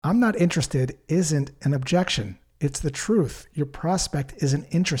I'm not interested isn't an objection. It's the truth. Your prospect isn't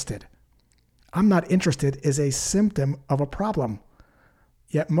interested. I'm not interested is a symptom of a problem.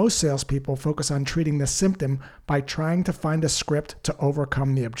 Yet most salespeople focus on treating the symptom by trying to find a script to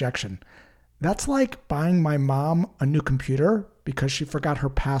overcome the objection. That's like buying my mom a new computer because she forgot her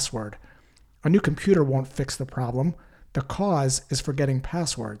password. A new computer won't fix the problem. The cause is forgetting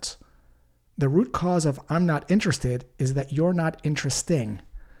passwords. The root cause of I'm not interested is that you're not interesting.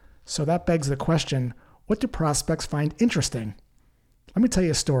 So that begs the question, what do prospects find interesting? Let me tell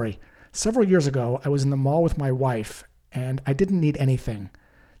you a story. Several years ago, I was in the mall with my wife, and I didn't need anything.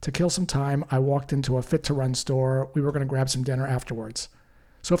 To kill some time, I walked into a Fit to Run store. We were going to grab some dinner afterwards.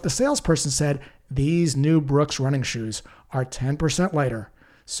 So if the salesperson said, these new Brooks running shoes are 10% lighter,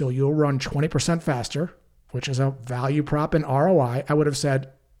 so you'll run 20% faster, which is a value prop in ROI, I would have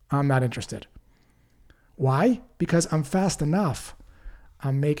said, I'm not interested. Why? Because I'm fast enough.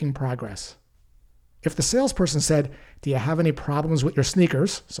 I'm making progress. If the salesperson said, do you have any problems with your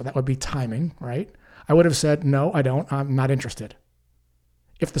sneakers? So that would be timing, right? I would have said, no, I don't. I'm not interested.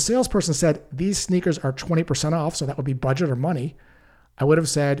 If the salesperson said, these sneakers are 20% off, so that would be budget or money, I would have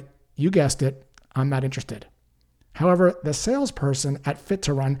said, you guessed it, I'm not interested. However, the salesperson at Fit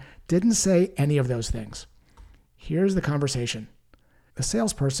to Run didn't say any of those things. Here's the conversation. The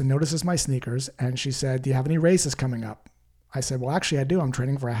salesperson notices my sneakers and she said, do you have any races coming up? I said, well, actually I do. I'm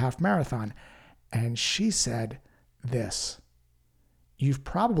training for a half marathon. And she said this, you've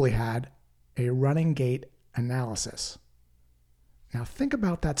probably had a running gait analysis. Now think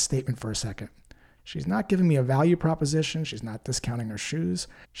about that statement for a second. She's not giving me a value proposition. She's not discounting her shoes.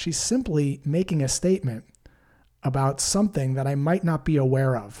 She's simply making a statement about something that I might not be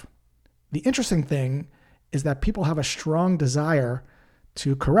aware of. The interesting thing is that people have a strong desire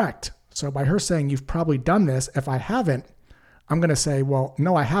to correct. So by her saying, you've probably done this, if I haven't, I'm going to say, well,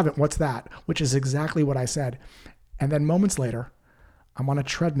 no, I haven't. What's that? Which is exactly what I said. And then moments later, I'm on a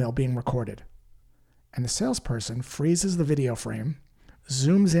treadmill being recorded. And the salesperson freezes the video frame,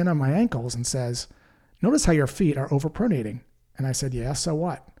 zooms in on my ankles and says, notice how your feet are overpronating. And I said, yeah, so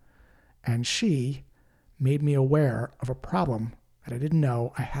what? And she made me aware of a problem that I didn't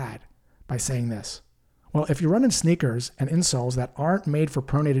know I had by saying this. Well, if you're running sneakers and insoles that aren't made for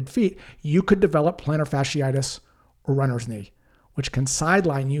pronated feet, you could develop plantar fasciitis or runner's knee, which can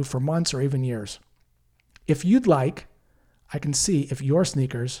sideline you for months or even years. If you'd like, I can see if your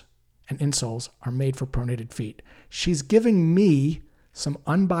sneakers and insoles are made for pronated feet. She's giving me some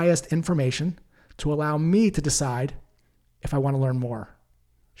unbiased information to allow me to decide if I want to learn more.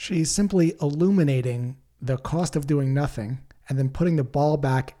 She's simply illuminating the cost of doing nothing and then putting the ball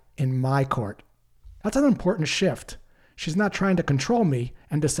back in my court. That's an important shift. She's not trying to control me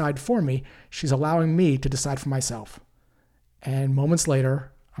and decide for me. She's allowing me to decide for myself. And moments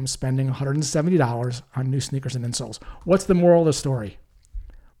later, I'm spending $170 on new sneakers and insoles. What's the moral of the story?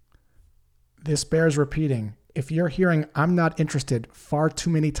 This bears repeating. If you're hearing I'm not interested far too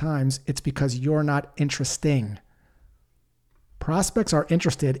many times, it's because you're not interesting. Prospects are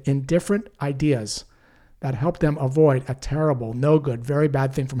interested in different ideas that help them avoid a terrible, no good, very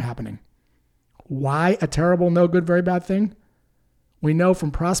bad thing from happening. Why a terrible, no good, very bad thing? We know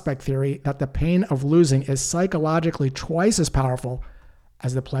from prospect theory that the pain of losing is psychologically twice as powerful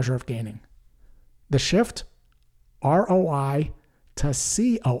as the pleasure of gaining. The shift, ROI to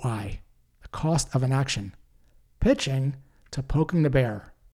COI, the cost of an action. Pitching to poking the bear.